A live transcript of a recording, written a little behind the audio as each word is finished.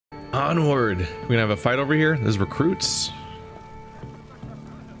Onward. We're gonna have a fight over here. There's recruits.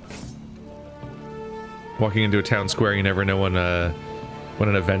 Walking into a town square, you never know when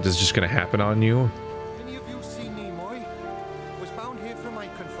an event is just gonna happen on you. Any of you seen Nimoy? Was bound here from my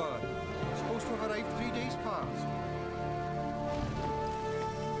confer. Supposed to have arrived 3 days past.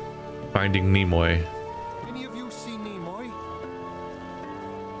 Finding Nimoy. Any of you seen Nimoy?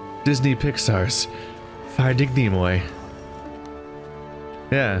 Disney Pixar's Finding Nimoy.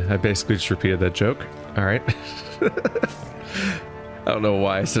 Yeah, I basically just repeated that joke. Alright. I don't know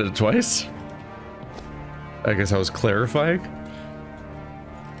why I said it twice. I guess I was clarifying.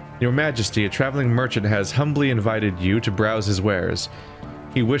 Your Majesty, a traveling merchant has humbly invited you to browse his wares.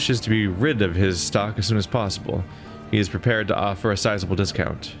 He wishes to be rid of his stock as soon as possible. He is prepared to offer a sizable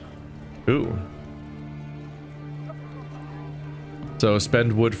discount. Ooh. So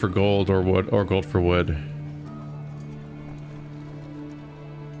spend wood for gold or gold for wood.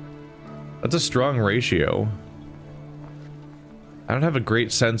 That's a strong ratio. I don't have a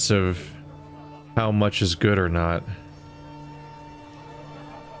great sense of how much is good or not.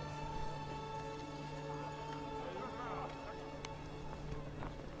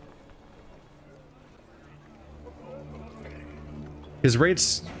 His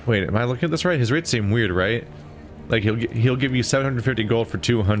rates, wait, am I looking at this right? His rates seem weird, right? Like he'll give you 750 gold for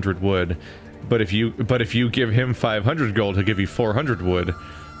 200 wood, but if you give him 500 gold, he'll give you 400 wood.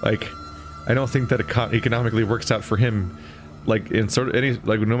 Like, I don't think that economically works out for him. Like in sort of any,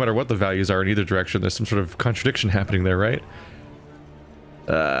 like no matter what the values are in either direction, there's some sort of contradiction happening there, right?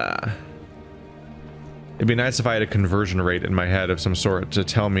 It'd be nice if I had a conversion rate in my head of some sort to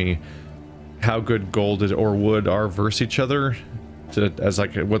tell me how good gold or wood are versus each other, as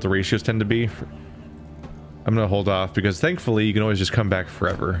like what the ratios tend to be. I'm gonna hold off because thankfully you can always just come back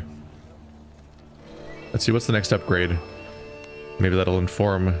forever. Let's see, what's the next upgrade? Maybe that'll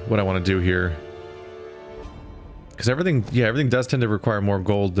inform what I want to do here. Because everything does tend to require more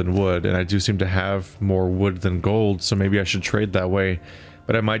gold than wood, and I do seem to have more wood than gold, so maybe I should trade that way.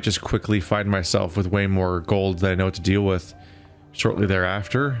 But I might just quickly find myself with way more gold than I know what to deal with shortly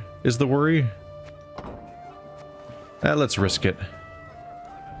thereafter, is the worry. Let's risk it.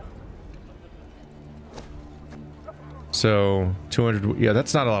 So, 200, yeah,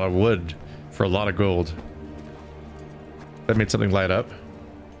 that's not a lot of wood for a lot of gold. That made something light up.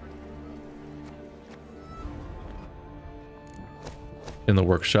 In the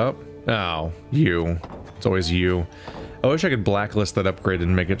workshop. Oh, you. It's always you. I wish I could blacklist that upgrade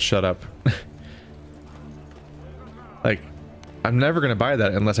and make it shut up. Like, I'm never gonna buy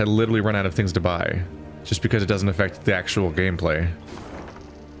that unless I literally run out of things to buy. Just because it doesn't affect the actual gameplay.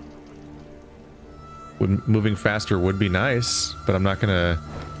 Moving faster would be nice, but I'm not gonna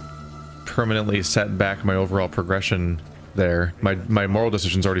permanently set back my overall progression there. My moral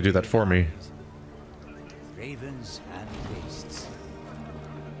decisions already do that for me. Ravens and beasts.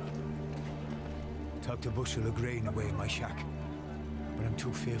 Tucked a bushel of grain away in my shack, but I'm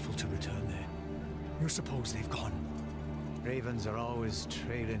too fearful to return there. You suppose they've gone? Ravens are always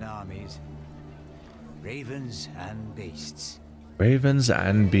trailing armies. Ravens and beasts. Ravens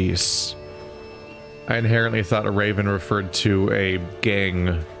and beasts. I inherently thought a raven referred to a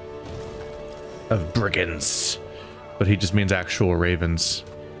gang of brigands, but he just means actual ravens.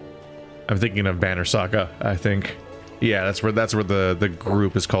 I'm thinking of Banner Saga, I think. Yeah, that's where the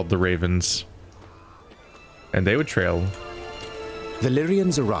group is called the Ravens. And they would trail. The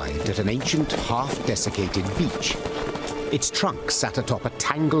Lyrians arrived at an ancient, half-desiccated beach. Its trunk sat atop a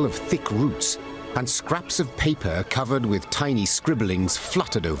tangle of thick roots, and scraps of paper covered with tiny scribblings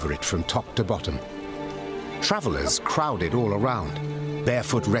fluttered over it from top to bottom. Travelers crowded all around.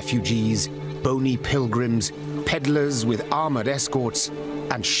 Barefoot refugees, bony pilgrims, peddlers with armored escorts,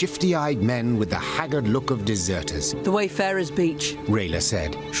 and shifty-eyed men with the haggard look of deserters. The Wayfarer's Beach, Rayla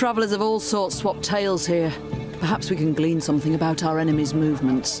said. Travelers of all sorts swap tales here. Perhaps we can glean something about our enemy's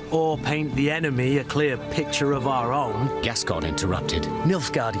movements. Or paint the enemy a clear picture of our own. Gascon interrupted.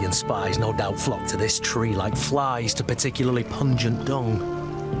 Nilfgaardian spies no doubt flock to this tree like flies to particularly pungent dung.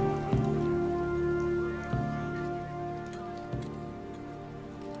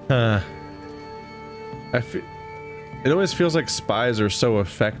 It always feels like spies are so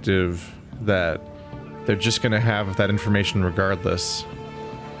effective that they're just gonna have that information regardless.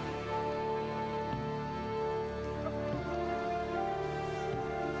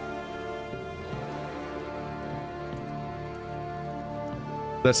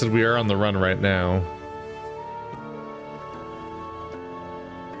 That said, we are on the run right now.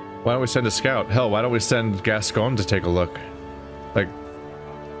 Why don't we send a scout? Hell, why don't we send Gascon to take a look? Like,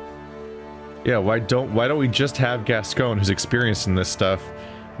 yeah, why don't we just have Gascon, who's experienced in this stuff,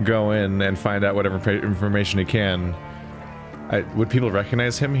 go in and find out whatever information he can. Would people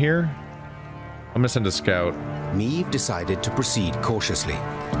recognize him here? I'm gonna send a scout. Meve decided to proceed cautiously.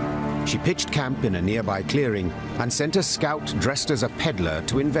 She pitched camp in a nearby clearing and sent a scout dressed as a peddler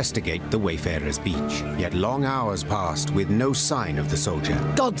to investigate the Wayfarer's beach. Yet long hours passed with no sign of the soldier.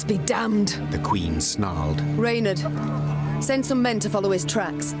 Gods be damned! The Queen snarled. Reynard, send some men to follow his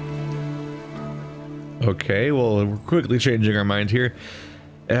tracks. Okay, well, we're quickly changing our mind here.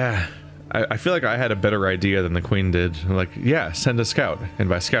 I feel like I had a better idea than the Queen did. Like, yeah, send a scout. And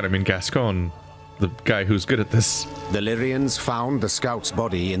by scout, I mean Gascon, the guy who's good at this. The Lyrians found the scout's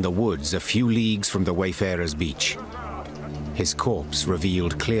body in the woods a few leagues from the Wayfarer's beach. His corpse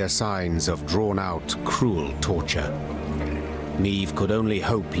revealed clear signs of drawn-out, cruel torture. Meve could only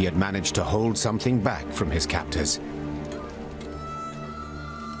hope he had managed to hold something back from his captors.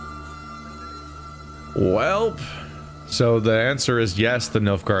 Welp. So the answer is yes, the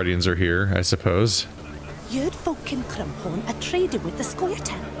Nilfgaardians are here, I suppose. You'd folk in Crumhorn are trading with the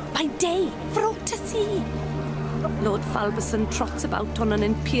Scoia'tael by day for all to see. Lord Falberson trots about on an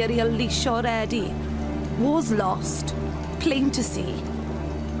Imperial leash already. War's lost, plain to see.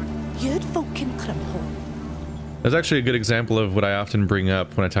 You'd folk in Crumhorn. That's actually a good example of what I often bring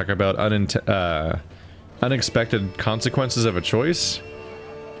up when I talk about unexpected consequences of a choice.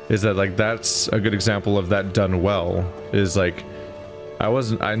 Is that, like, that's a good example of that done well. Is like,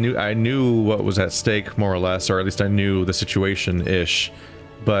 I knew what was at stake more or less, or at least I knew the situation-ish,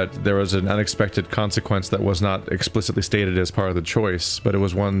 but there was an unexpected consequence that was not explicitly stated as part of the choice, but it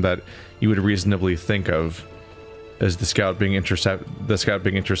was one that you would reasonably think of as the scout being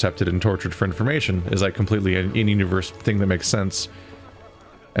intercepted and tortured for information is like completely an in-universe thing that makes sense,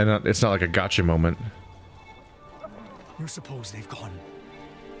 and it's not like a gotcha moment. You suppose they've gone?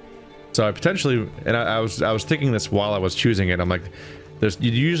 So I potentially, and I was thinking this while I was choosing it. I'm like,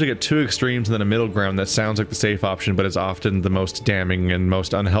 you usually get two extremes and then a middle ground that sounds like the safe option, but is often the most damning and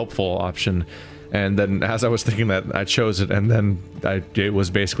most unhelpful option. And then as I was thinking that, I chose it, and then it was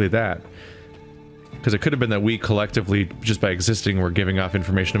basically that. Because it could have been that we collectively, just by existing, were giving off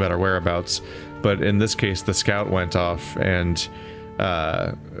information about our whereabouts, but in this case, the scout went off and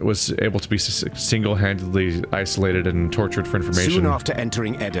was able to be single-handedly isolated and tortured for information. Soon after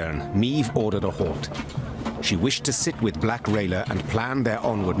entering Edirn, Meve ordered a halt. She wished to sit with Black Rayla and plan their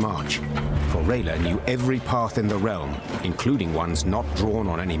onward march, for Rayla knew every path in the realm, including ones not drawn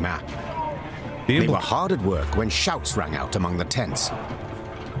on any map. They were hard at work when shouts rang out among the tents.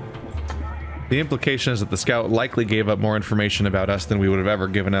 The implication is that the scout likely gave up more information about us than we would have ever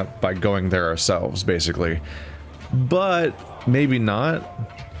given up by going there ourselves, basically. But maybe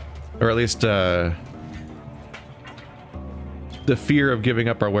not, or at least the fear of giving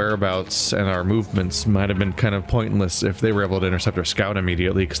up our whereabouts and our movements might have been kind of pointless if they were able to intercept our scout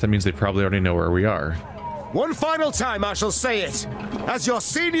immediately, because that means they probably already know where we are. One final time I shall say it. As your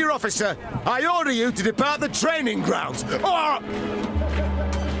senior officer, I order you to depart the training grounds, or...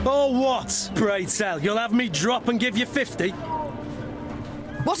 Or what, pray tell? You'll have me drop and give you 50?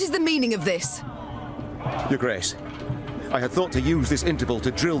 What is the meaning of this? Your Grace, I had thought to use this interval to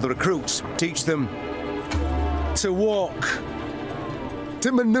drill the recruits, teach them... To walk.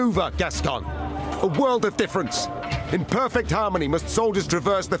 To maneuver, Gascon. A world of difference. In perfect harmony must soldiers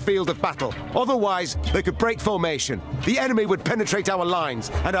traverse the field of battle. Otherwise, they could break formation. The enemy would penetrate our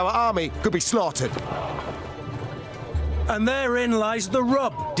lines, and our army could be slaughtered. And therein lies the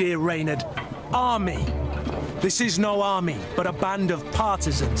rub, dear Reynard. Army. This is no army, but a band of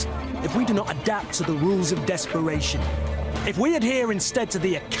partisans. If we do not adapt to the rules of desperation, if we adhere instead to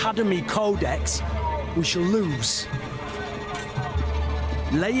the Academy Codex, we shall lose.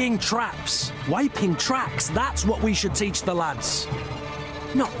 Laying traps, wiping tracks, that's what we should teach the lads.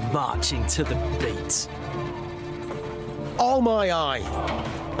 Not marching to the beat. All my eye.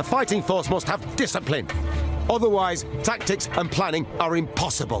 A fighting force must have discipline. Otherwise, tactics and planning are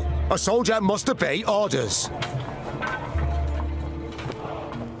impossible. A soldier must obey orders.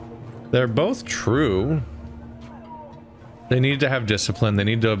 They're both true. They need to have discipline. They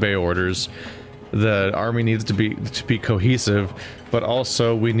need to obey orders. The army needs to be cohesive, but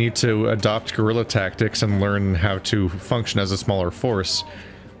also we need to adopt guerrilla tactics and learn how to function as a smaller force.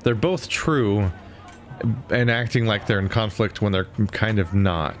 They're both true, and acting like they're in conflict when they're kind of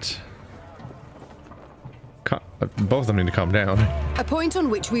not. Both of them need to calm down. A point on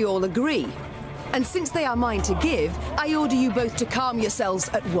which we all agree. And since they are mine to give, I order you both to calm yourselves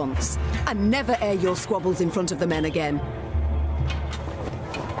at once, and never air your squabbles in front of the men again.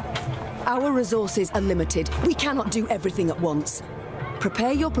 Our resources are limited. We cannot do everything at once.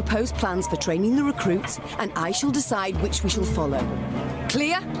 Prepare your proposed plans for training the recruits, and I shall decide which we shall follow.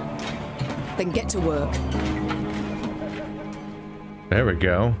 Clear? Then get to work. There we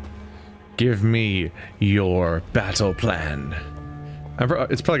go. Give me your battle plan.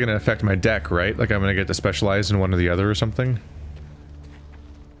 It's probably going to affect my deck, right? Like I'm going to get to specialize in one or the other or something.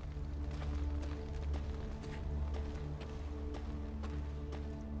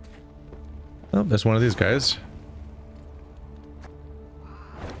 Oh, there's one of these guys.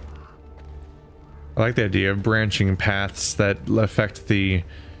 I like the idea of branching paths that affect the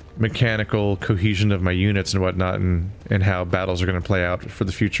mechanical cohesion of my units and whatnot, and how battles are going to play out for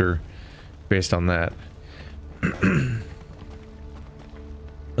the future based on that.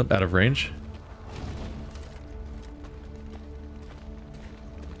 Oh, out of range.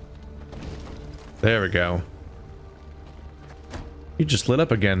 There we go. You just lit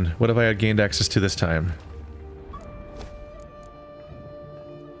up again. What have I gained access to this time?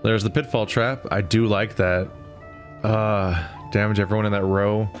 There's the pitfall trap. I do like that. Damage everyone in that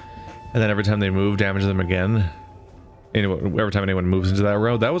row, and then every time they move, damage them again. Every time anyone moves into that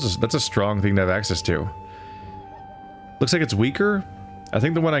row. That's a strong thing to have access to. Looks like it's weaker. I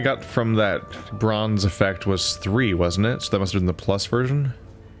think the one I got from that bronze effect was 3, wasn't it? So that must have been the plus version.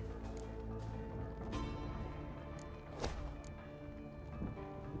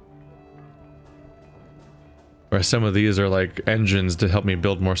 Where some of these are like engines to help me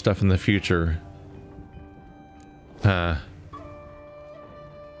build more stuff in the future. I'm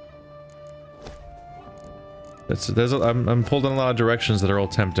pulled in a lot of directions that are all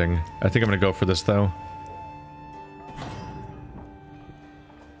tempting. I think I'm gonna go for this though.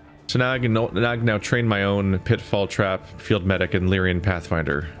 So now I can now train my own pitfall trap, field medic, and Lyrian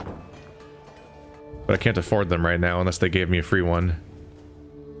pathfinder. But I can't afford them right now unless they gave me a free one.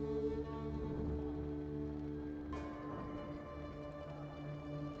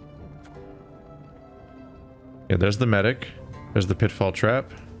 Yeah, there's the medic. There's the pitfall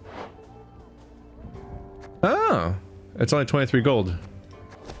trap. Oh, it's only 23 gold.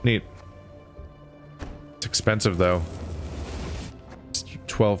 Neat. It's expensive though. It's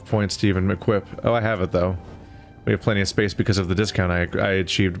 12 points to even equip. Oh, I have it though. We have plenty of space because of the discount I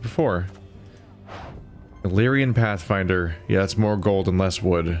achieved before. Lyrian pathfinder. Yeah, that's more gold and less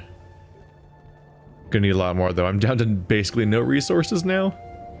wood. Gonna need a lot more though. I'm down to basically no resources now.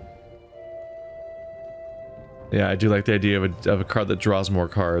 Yeah, I do like the idea of a card that draws more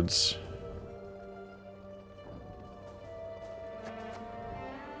cards.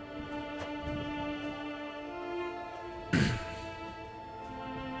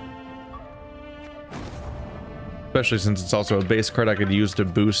 Especially since it's also a base card I could use to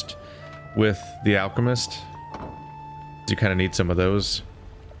boost with the Alchemist. You kind of need some of those.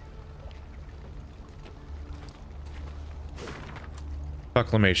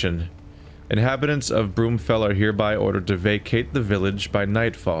 Proclamation. Inhabitants of Broomfell are hereby ordered to vacate the village by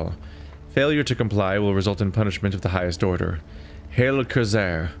nightfall. Failure to comply will result in punishment of the highest order. Hail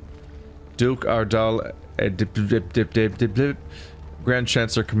Kerzer, Duke Ardal, Grand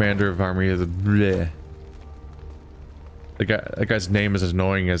Chancellor, Commander of Army of the Bleh. That guy's name is as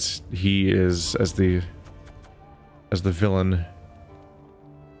annoying as he is as the villain.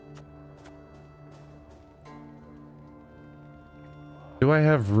 Do I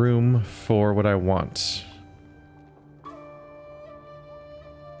have room for what I want?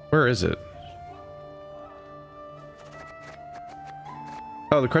 Where is it?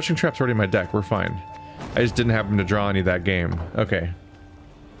 Oh, the crushing trap's already in my deck. We're fine. I just didn't happen to draw any that game. Okay.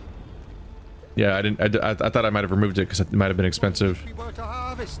 Yeah, I thought I might have removed it because it might have been expensive. We were to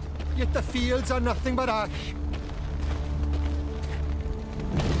harvest, yet the fields are nothing but ash.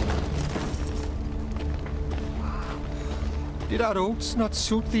 Did our oats not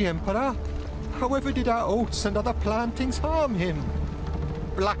suit the Emperor? However did our oats and other plantings harm him?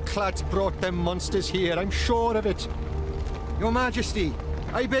 Blackclads brought them monsters here, I'm sure of it. Your Majesty,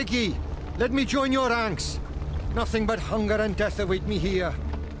 I beg ye, let me join your ranks. Nothing but hunger and death await me here.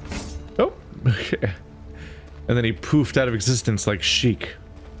 Oh, okay. And then he poofed out of existence like Sheik.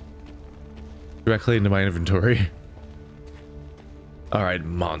 Directly into my inventory. Alright,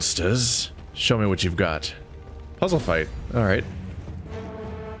 monsters. Show me what you've got. Puzzle fight. Alright.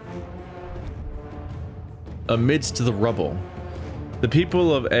 Amidst the rubble, the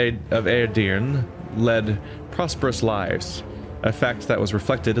people of Aedirn led prosperous lives, a fact that was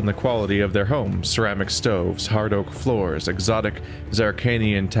reflected in the quality of their homes, ceramic stoves, hard oak floors, exotic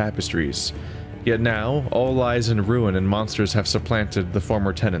Zarkanian tapestries. Yet now, all lies in ruin and monsters have supplanted the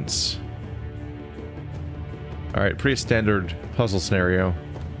former tenants. Alright, pretty standard puzzle scenario.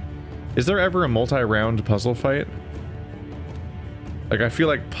 Is there ever a multi-round puzzle fight? Like, I feel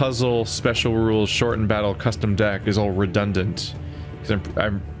like puzzle, special rules, shortened battle, custom deck is all redundant Because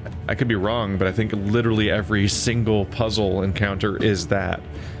I could be wrong, but I think literally every single puzzle encounter is that.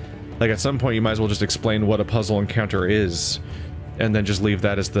 Like, at some point you might as well just explain what a puzzle encounter is, and then just leave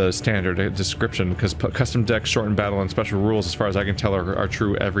that as the standard description, because custom decks, shortened battle, and special rules, as far as I can tell, are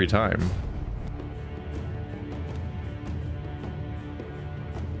true every time.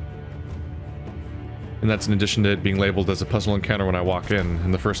 And that's in addition to it being labeled as a puzzle encounter when I walk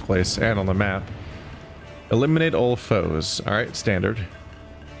in the first place, and on the map. Eliminate all foes. Alright, standard.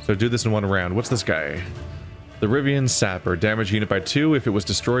 So do this in one round. What's this guy? The Rivian Sapper. Damage unit by 2. If it was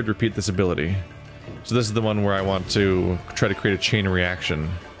destroyed, repeat this ability. So this is the one where I want to try to create a chain reaction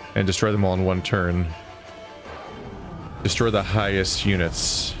and destroy them all in one turn. Destroy the highest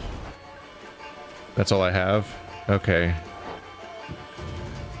units. That's all I have? Okay.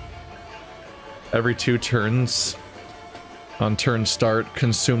 Every 2 turns, on turn start,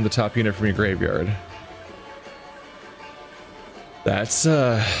 consume the top unit from your graveyard. That's,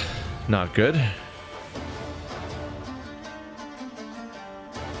 not good.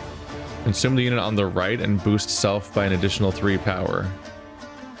 Consume the unit on the right and boost self by an additional 3 power.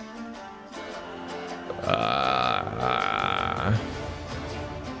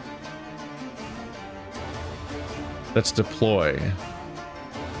 That's deploy.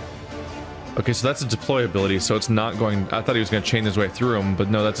 Okay, so that's a deploy ability, so it's not going... I thought he was going to chain his way through him, but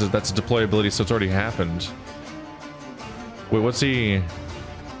no, that's a deploy ability, so it's already happened. Wait, what's the...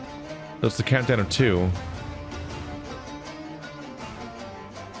 That's the countdown of 2.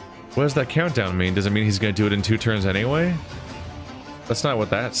 What does that countdown mean? Does it mean he's going to do it in 2 turns anyway? That's not what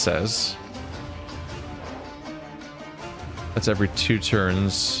that says. That's every 2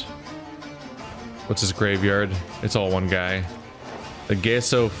 turns. What's his graveyard? It's all one guy. The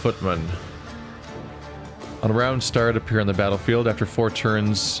Gesso Footman. On a round start, appear on the battlefield. After 4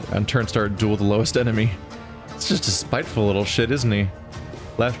 turns, on turn start, duel the lowest enemy. It's just a spiteful little shit, isn't he?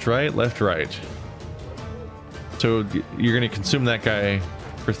 Left, right, left, right. So you're going to consume that guy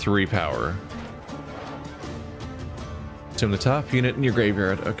for 3 power. Consume the top unit in your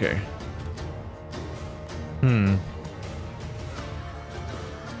graveyard. Okay.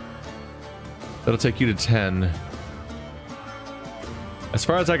 That'll take you to 10. As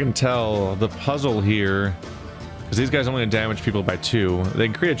far as I can tell, the puzzle here, because these guys only damage people by 2, they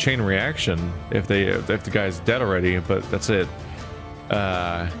can create a chain reaction if the guy's dead already, but that's it.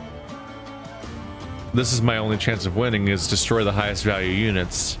 This is my only chance of winning, is destroy the highest value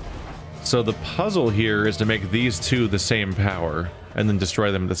units. So the puzzle here is to make these 2 the same power, and then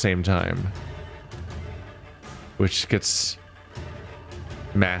destroy them at the same time. Which gets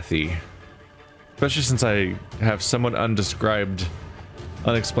mathy. Especially since I have somewhat undescribed,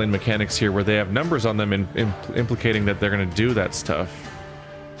 unexplained mechanics here where they have numbers on them implicating that they're going to do that stuff.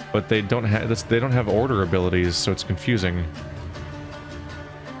 But they don't have order abilities, so it's confusing.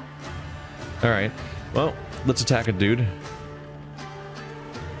 Alright, well, let's attack a dude.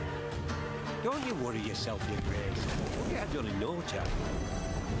 Don't you worry yourself, your grace. We have done in no time.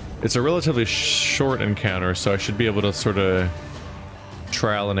 It's a relatively short encounter, so I should be able to sort of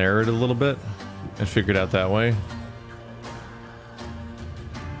trial and error it a little bit and figure it out that way.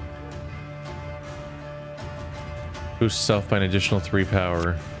 Boost self by an additional 3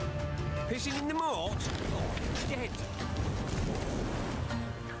 power. Pissing in the moat? Oh, dead.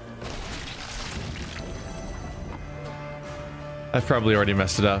 I've probably already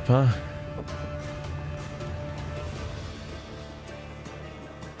messed it up, huh?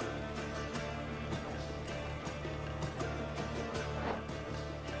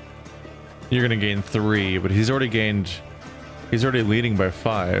 You're gonna gain 3, but he's already leading by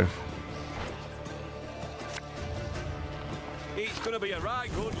 5. It's gonna be a right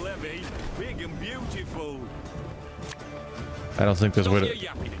good levy, big and beautiful. I don't think there's a way to...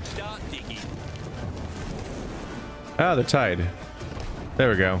 Ah, they're tied. There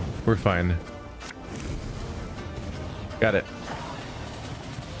we go. We're fine. Got it.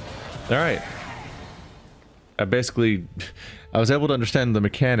 Alright. I was able to understand the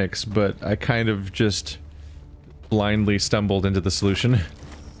mechanics, but I kind of just blindly stumbled into the solution.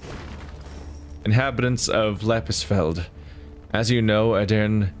 Inhabitants of Lapisfeld. As you know,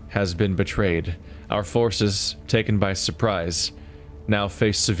 Adarn has been betrayed. Our forces, taken by surprise, now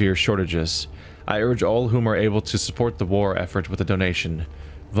face severe shortages. I urge all whom are able to support the war effort with a donation.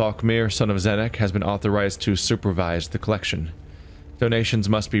 Valkmir, son of Zenek, has been authorized to supervise the collection. Donations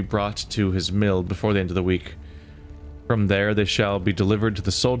must be brought to his mill before the end of the week. From there, they shall be delivered to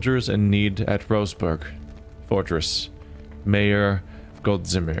the soldiers in need at Roseburg Fortress. Mayor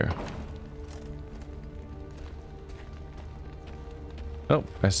Goldzimir. Oh,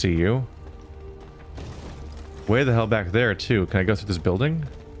 I see you. Way the hell back there, too. Can I go through this building?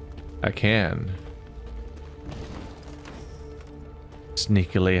 I can.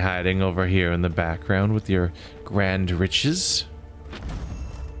 Sneakily hiding over here in the background with your grand riches.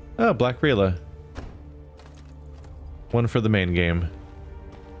 Oh, Black Rayla. One for the main game.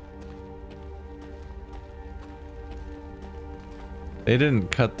 They didn't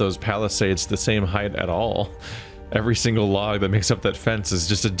cut those palisades the same height at all. Every single log that makes up that fence is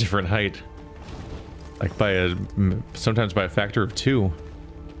just a different height. Like sometimes by a factor of 2.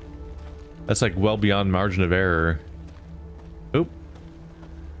 That's like well beyond margin of error. Oop.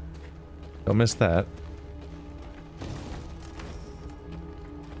 Don't miss that.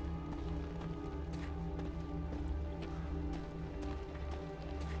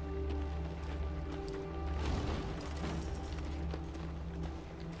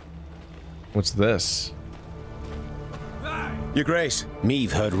 What's this? Your Grace.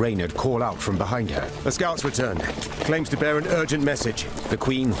 Meve heard Reynard call out from behind her. A scout's returned. Claims to bear an urgent message. The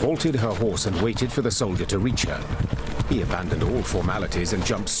Queen halted her horse and waited for the soldier to reach her. He abandoned all formalities and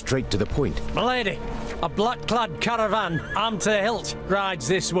jumped straight to the point. Milady, a black-clad caravan, armed to the hilt, rides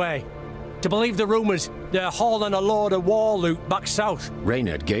this way. To believe the rumours, they're hauling a load of war loot back south.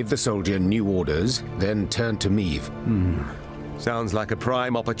 Reynard gave the soldier new orders, then turned to Meve. Sounds like a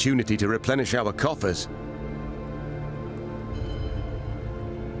prime opportunity to replenish our coffers.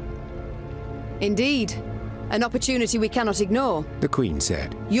 Indeed. An opportunity we cannot ignore. The Queen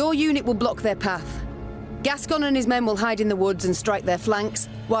said. Your unit will block their path. Gascon and his men will hide in the woods and strike their flanks,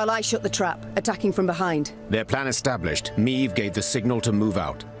 while I shut the trap, attacking from behind. Their plan established, Meve gave the signal to move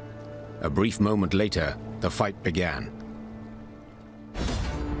out. A brief moment later, the fight began.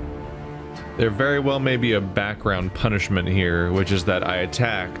 There very well may be a background punishment here, which is that I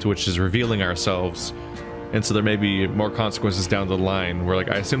attacked, which is revealing ourselves. And so there may be more consequences down the line, where like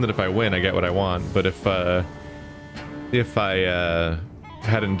I assume that if I win, I get what I want. But if I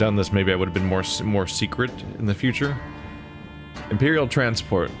hadn't done this, maybe I would have been more secret in the future. Imperial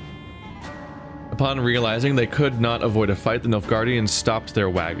transport. Upon realizing they could not avoid a fight, the Nilfgaardians stopped their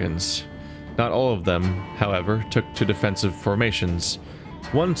wagons. Not all of them, however, took to defensive formations.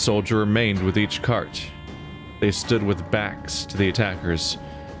 One soldier remained with each cart. They stood with backs to the attackers,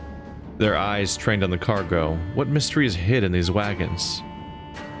 their eyes trained on the cargo. What mysteries hid in these wagons?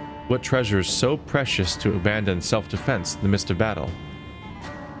 What treasures so precious to abandon self-defense in the midst of battle?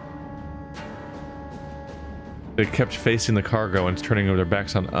 They kept facing the cargo and turning their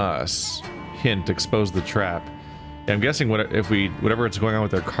backs on us. Hint, expose the trap. Yeah, I'm guessing whatever it's going on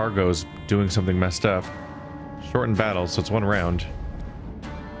with their cargo is doing something messed up. Shortened battle, so it's one round.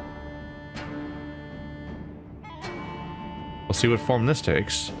 We'll see what form this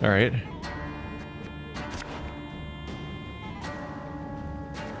takes. Alright.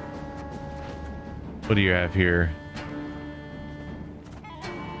 What do you have here?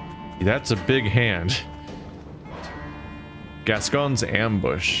 That's a big hand. Gascon's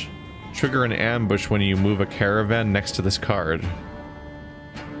ambush. Trigger an ambush when you move a caravan next to this card.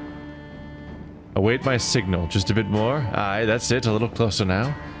 Await my signal. Just a bit more. Aye, that's it. A little closer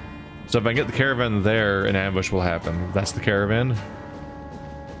now. So if I can get the caravan there, an ambush will happen. That's the caravan.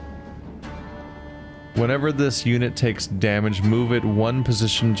 Whenever this unit takes damage, move it one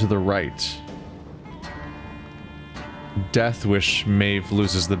position to the right. Death Wish Meve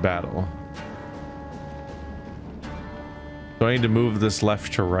loses the battle. So I need to move this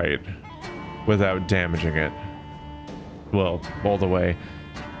left to right without damaging it. Well, all the way.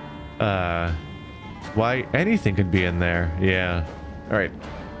 Why? Anything could be in there. Yeah. Alright.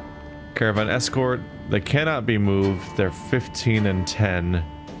 Caravan escort. They cannot be moved. They're 15 and 10.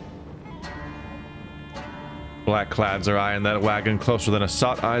 Black clads are eyeing that wagon closer than a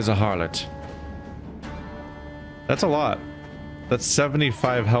sot eyes a harlot. That's a lot. That's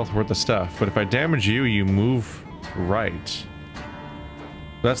 75 health worth of stuff. But if I damage you, you move right.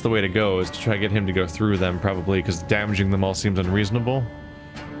 That's the way to go, is to try to get him to go through them, probably, because damaging them all seems unreasonable.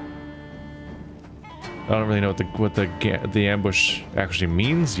 I don't really know what the ambush actually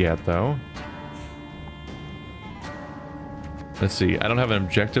means yet, though. Let's see. I don't have an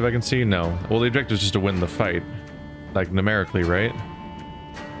objective I can see. No. Well, the objective is just to win the fight, like numerically, right?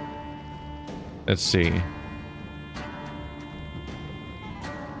 Let's see.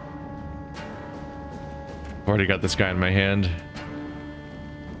 I've already got this guy in my hand.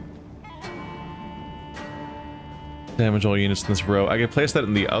 Damage all units in this row. I could place that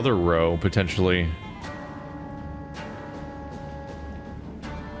in the other row, potentially.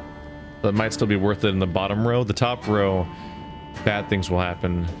 That might still be worth it in the bottom row. The top row, bad things will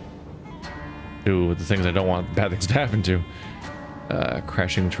happen to the things I don't want bad things to happen to.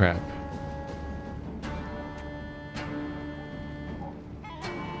 Crashing trap.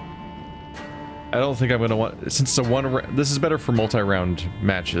 I don't think I'm gonna want, since it's a this is better for multi-round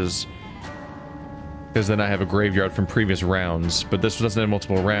matches. Because then I have a graveyard from previous rounds, but this doesn't have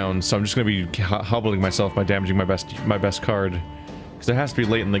multiple rounds, so I'm just gonna be hobbling myself by damaging my best card. Because it has to be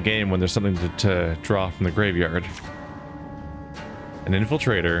late in the game when there's something to draw from the graveyard. An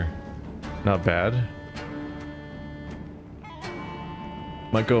infiltrator. Not bad.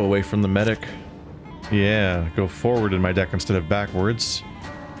 Might go away from the medic. Yeah, go forward in my deck instead of backwards.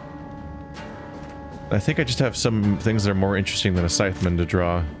 I think I just have some things that are more interesting than a Scytheman to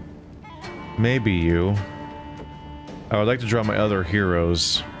draw. Maybe you. I would like to draw my other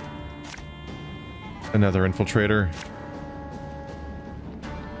heroes. Another infiltrator.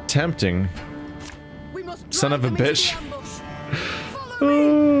 Tempting. Son of a bitch.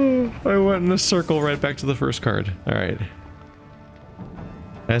 Oh, I went in a circle right back to the first card. Alright.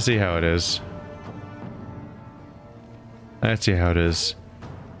 I see how it is. I see how it is.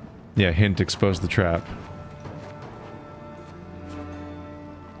 Yeah, hint, expose the trap.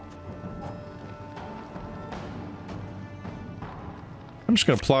 I'm just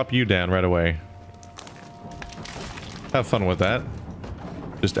gonna plop you down right away. Have fun with that.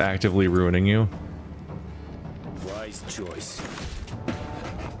 Just actively ruining you. Wise choice.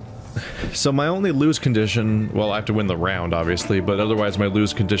 So my only lose condition, well, I have to win the round, obviously, but otherwise my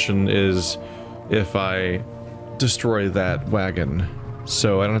lose condition is if I destroy that wagon.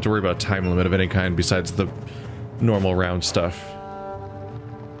 So I don't have to worry about time limit of any kind besides the normal round stuff.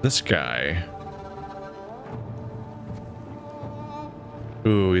 This guy.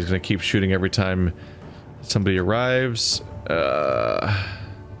 Ooh, he's gonna keep shooting every time somebody arrives.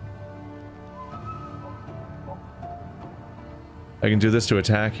 I can do this to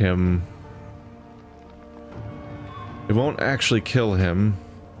attack him. It won't actually kill him.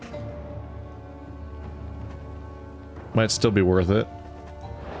 Might still be worth it.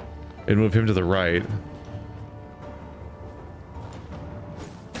 It'd move him to the right.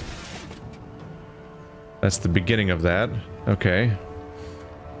 That's the beginning of that. Okay.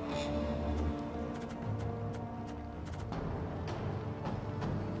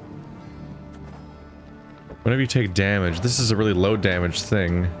 Whenever you take damage, this is a really low damage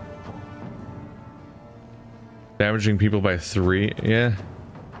thing. Damaging people by 3, yeah.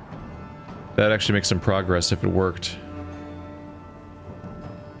 That actually makes some progress if it worked.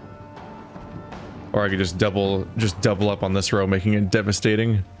 Or I could just double up on this row, making it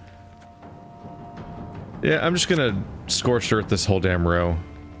devastating. Yeah, I'm just gonna scorched earth this whole damn row.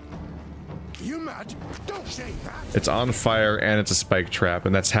 You mad? Don't say that. It's on fire and it's a spike trap,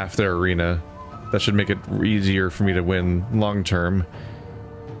 and that's half their arena. That should make it easier for me to win long term.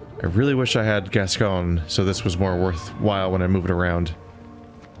 I really wish I had Gascon, so this was more worthwhile when I move it around.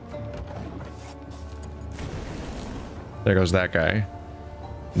 There goes that guy.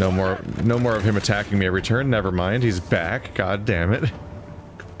 No more of him attacking me every turn. Never mind, he's back. God damn it.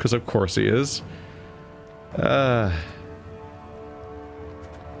 Because of course he is.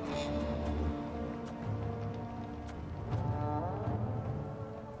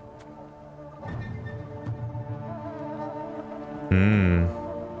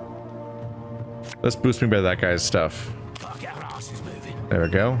 Let's boost me by that guy's stuff. There we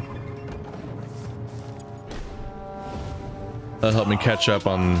go. That'll help me catch up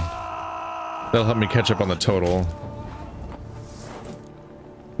on... That'll help me catch up on the total.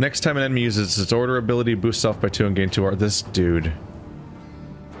 Next time an enemy uses its order ability, boost self by 2 and gain 2 art. This dude.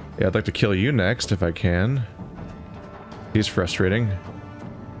 Yeah, I'd like to kill you next if I can. He's frustrating.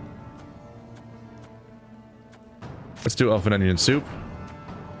 Let's do elf and onion soup.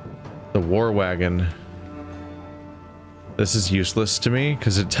 The war wagon. This is useless to me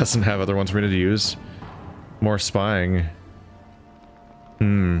because it doesn't have other ones for me to use. More spying.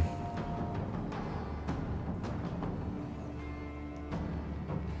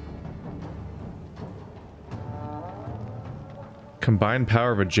 Combined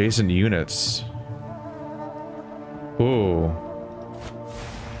power of adjacent units. Oh.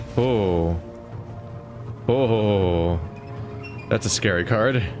 Oh. Oh. That's a scary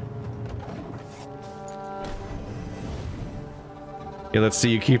card. Yeah, let's see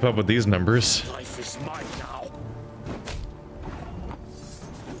you keep up with these numbers. Life is mine now.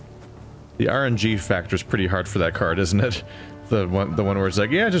 The RNG factor is pretty hard for that card, isn't it? The one where it's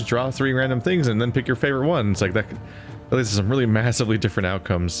like, yeah, just draw 3 random things and then pick your favorite one. It's like that. At least some really massively different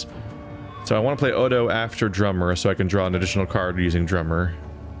outcomes. So I want to play Odo after Drummer so I can draw an additional card using Drummer.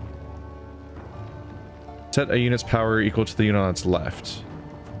 Set a unit's power equal to the unit on its left.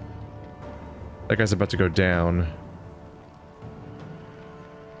 That guy's about to go down.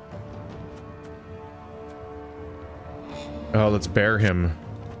 Oh, let's bear him.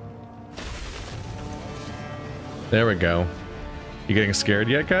 There we go. You getting scared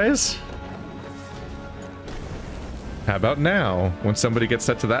yet, guys? How about now, when somebody gets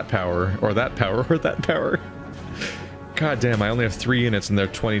set to that power, or that power, or that power? God damn, I only have 3 units and they're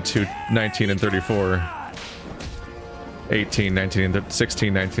 22, 19, and 34. 18, 19, and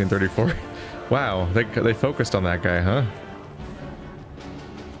 16, 19, and 34. Wow, they focused on that guy, huh?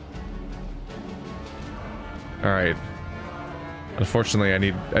 Alright.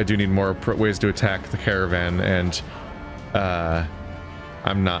 Unfortunately, I do need more ways to attack the caravan, and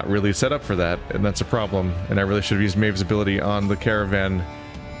I'm not really set up for that, and that's a problem. And I really should have used Meve's ability on the caravan.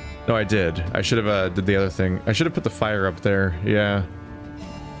 No, I did. I should have did the other thing. I should have put the fire up there. Yeah.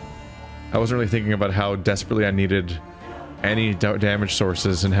 I wasn't really thinking about how desperately I needed any damage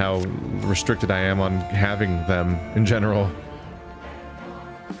sources and how restricted I am on having them in general.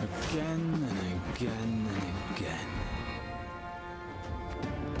 Again and again and again.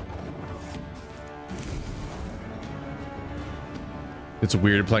 It's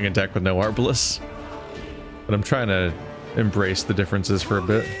weird playing a deck with no Arbalest, but I'm trying to embrace the differences for a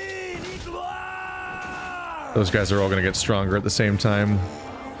bit. Those guys are all going to get stronger at the same time,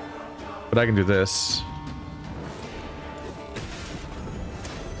 but I can do this.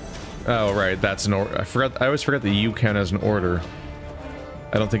 Oh right, that's an order. I always forget that you count as an order.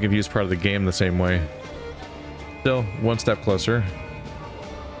 I don't think I've used part of the game the same way. Still, one step closer.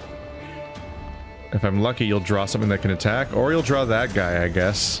 If I'm lucky, you'll draw something that can attack, or you'll draw that guy, I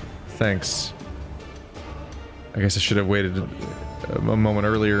guess. Thanks. I guess I should have waited a moment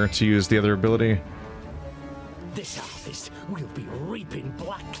earlier to use the other ability. This harvest will be reaping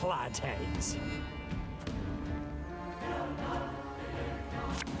black-clad heads.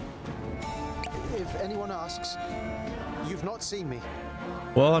 If anyone asks, you've not seen me.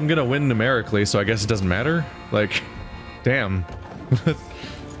 Well, I'm gonna win numerically, so I guess it doesn't matter. Like, damn. We're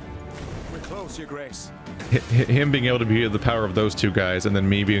close, Your Grace. Him being able to be the power of those two guys, and then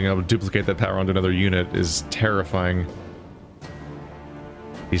me being able to duplicate that power onto another unit is terrifying.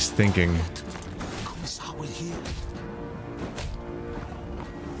 He's thinking.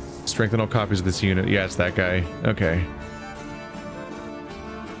 Strengthen all copies of this unit. Yeah, it's that guy. Okay.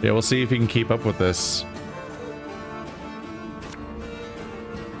 Yeah, we'll see if he can keep up with this.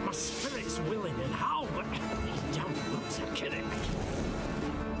 My spirit's willing and how, but he don't want to kill him.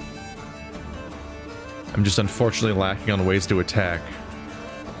 I'm just unfortunately lacking on ways to attack.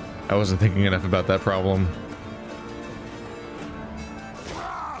 I wasn't thinking enough about that problem.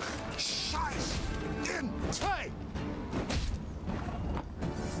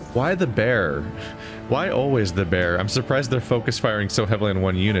 Why the bear? Why always the bear? I'm surprised they're focus firing so heavily on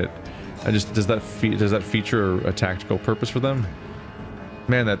one unit. Does that feature a tactical purpose for them?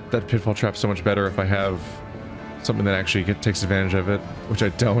 Man, that pitfall trap's so much better if I have something that actually takes advantage of it, which I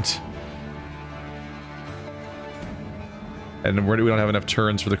don't. And we don't have enough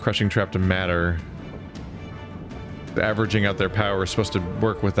turns for the crushing trap to matter. Averaging out their power is supposed to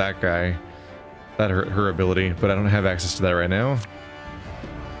work with that guy, her ability, but I don't have access to that right now.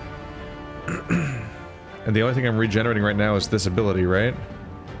 And the only thing I'm regenerating right now is this ability, right?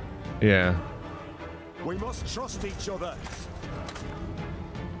 Yeah. We must trust each other.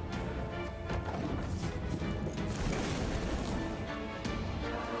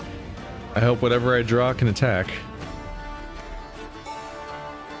 I hope whatever I draw can attack.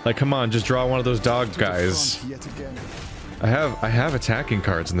 Like, come on, just draw one of those dog guys. I have attacking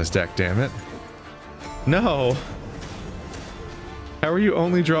cards in this deck, damn it. No. How are you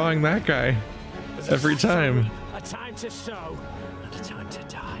only drawing that guy every time? A time to sow and a time to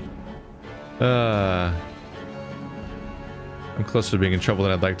die. I'm closer to being in trouble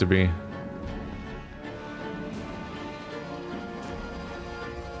than I'd like to be.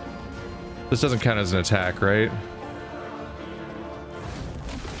 This doesn't count as an attack, right?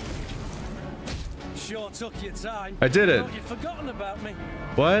 Sure took your time. I did it. You've forgotten about me.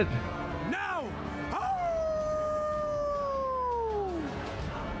 What? No!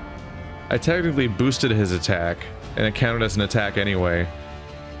 I technically boosted his attack, and it counted as an attack anyway.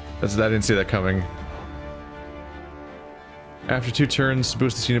 I didn't see that coming. After 2 turns,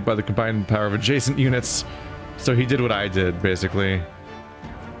 boost this unit by the combined power of adjacent units. So he did what I did, basically.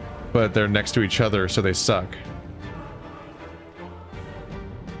 But they're next to each other, so they suck.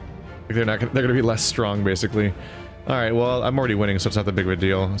 They're gonna be less strong, basically. Alright, well, I'm already winning, so it's not that big of a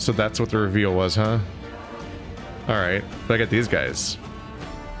deal. So that's what the reveal was, huh? Alright, but I got these guys.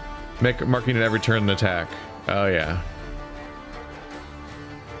 Marking at every turn an attack. Oh, yeah.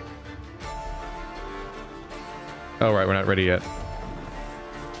 Oh, right, we're not ready yet.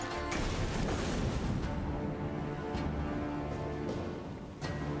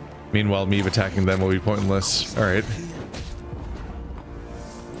 Meanwhile, Meve attacking them will be pointless. Alright.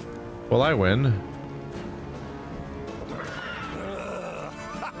 Well, I win.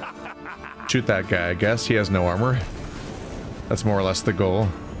 Shoot that guy, I guess. He has no armor. That's more or less the goal.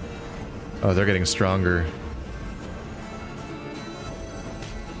 Oh, they're getting stronger.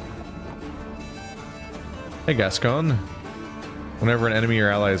 Hey, Gascon. Whenever an enemy or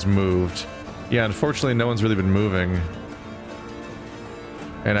ally is moved. Yeah, unfortunately, no one's really been moving.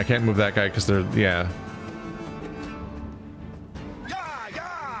 And I can't move that guy because they're... yeah.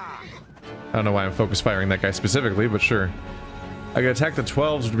 I don't know why I'm focus firing that guy specifically, but sure. I can attack the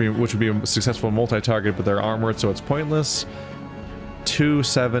 12s, which would be a successful multi-target, but they're armored, so it's pointless. 2,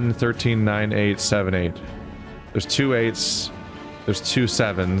 7, 13, 9, 8, 7, 8. There's 2 8s. There's 2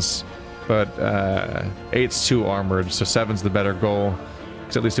 7s. But 8's too armored, so 7's the better goal.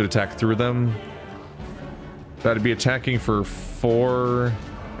 Because at least it would attack through them. That'd be attacking for 4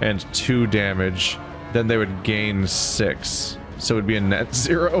 and 2 damage. Then they would gain 6. So it would be a net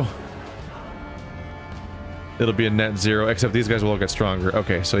 0. It'll be a net 0, except these guys will all get stronger.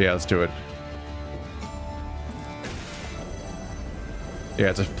 Okay, so yeah, let's do it. Yeah,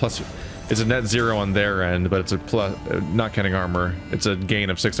 it's a plus... It's a net 0 on their end, but it's a plus... not counting armor. It's a gain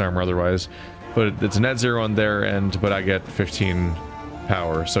of 6 armor otherwise. But it's a net 0 on their end, but I get 15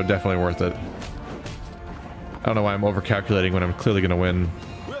 power, so definitely worth it. I don't know why I'm overcalculating when I'm clearly gonna win.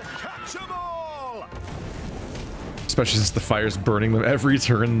 Especially since the fire's burning them every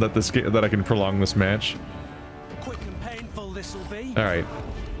turn that that I can prolong this match. Quick and painful this'll be. All right.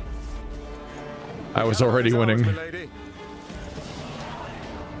 I was already winning.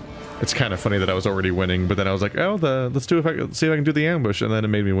 It's kind of funny that I was already winning, but then I was like, oh, let's see if I can do the ambush, and then it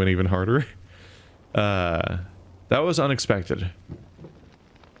made me win even harder. That was unexpected.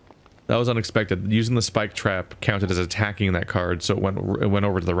 That was unexpected. Using the spike trap counted as attacking that card, so it went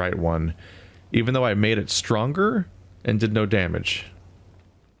over to the right one, even though I made it stronger and did no damage.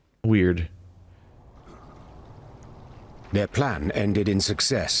 Weird. Their plan ended in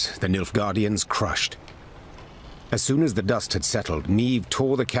success, the Nilfgaardians crushed. As soon as the dust had settled, Meve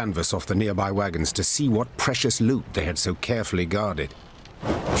tore the canvas off the nearby wagons to see what precious loot they had so carefully guarded.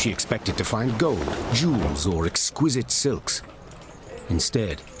 She expected to find gold, jewels, or exquisite silks.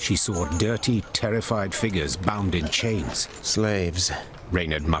 Instead, she saw dirty, terrified figures bound in chains. Slaves,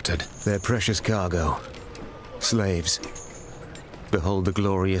 Reynard muttered. Their precious cargo. Slaves. Behold the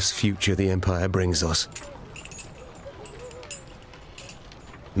glorious future the Empire brings us.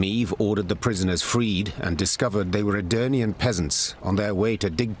 Meve ordered the prisoners freed and discovered they were Adernian peasants on their way to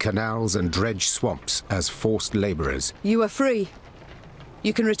dig canals and dredge swamps as forced laborers. You are free.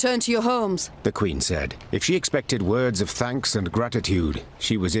 You can return to your homes, The Queen said. If she expected words of thanks and gratitude,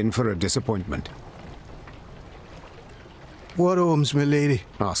 she was in for a disappointment. What homes, my lady?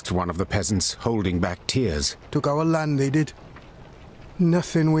 Asked one of the peasants, holding back tears. Took our land, they did.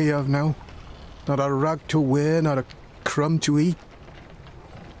 Nothing we have now. Not a rag to wear, not a crumb to eat.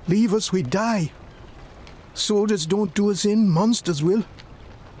 Leave us, we die. Soldiers don't do us in, monsters will.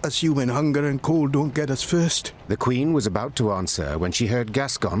 Assuming hunger and cold don't get us first. The Queen was about to answer when she heard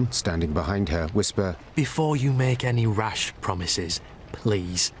Gascon, standing behind her, whisper, Before you make any rash promises,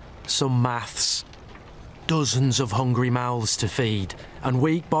 please, some maths. Dozens of hungry mouths to feed, and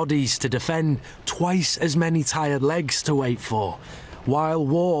weak bodies to defend, twice as many tired legs to wait for, while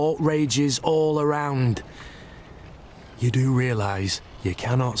war rages all around. You do realize you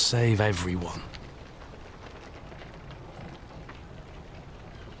cannot save everyone.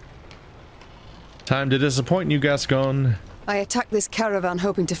 Time to disappoint you, Gascon. I attacked this caravan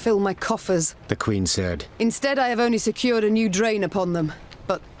hoping to fill my coffers. The Queen said. Instead, I have only secured a new drain upon them.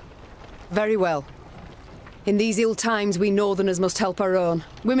 But very well. In these ill times, we Northerners must help our own.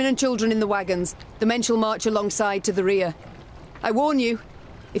 Women and children in the wagons. The men shall march alongside to the rear. I warn you,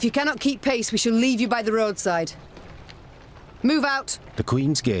 if you cannot keep pace, we shall leave you by the roadside. Move out! The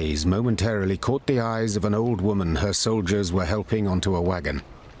Queen's gaze momentarily caught the eyes of an old woman her soldiers were helping onto a wagon.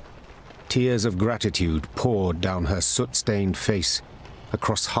 Tears of gratitude poured down her soot-stained face,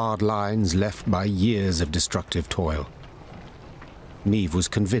 across hard lines left by years of destructive toil. Meve was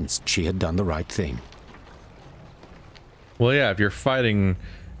convinced she had done the right thing. Well, yeah, if you're fighting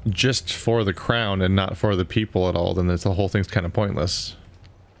just for the crown and not for the people at all, then the whole thing's kind of pointless.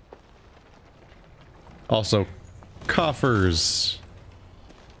 Also, coffers.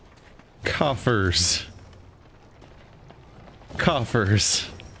 Coffers. Coffers.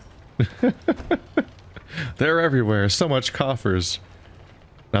 They're everywhere. So much coffers.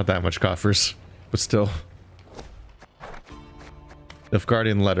 Not that much coffers, but still.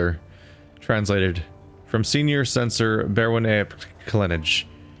 Nilfgaardian letter. Translated. From Senior Censor Berwin Ap Kalenage.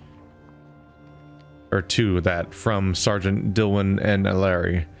 or to that, from Sergeant Dilwyn and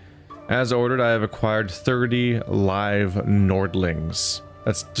Larry. As ordered, I have acquired 30 live Nordlings.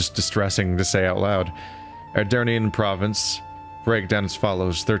 That's just distressing to say out loud. Ardernian province, breakdown as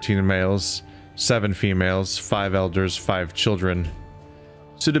follows: 13 males, 7 females, 5 elders, 5 children.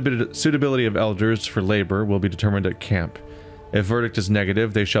 Suitability of elders for labor will be determined at camp. If verdict is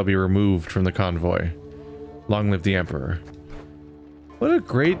negative, they shall be removed from the convoy. Long live the Emperor. What a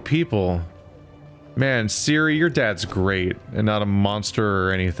great people. Man, Ciri, your dad's great, and not a monster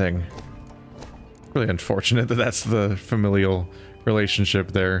or anything. Really unfortunate that that's the familial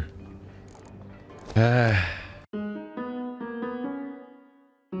relationship there.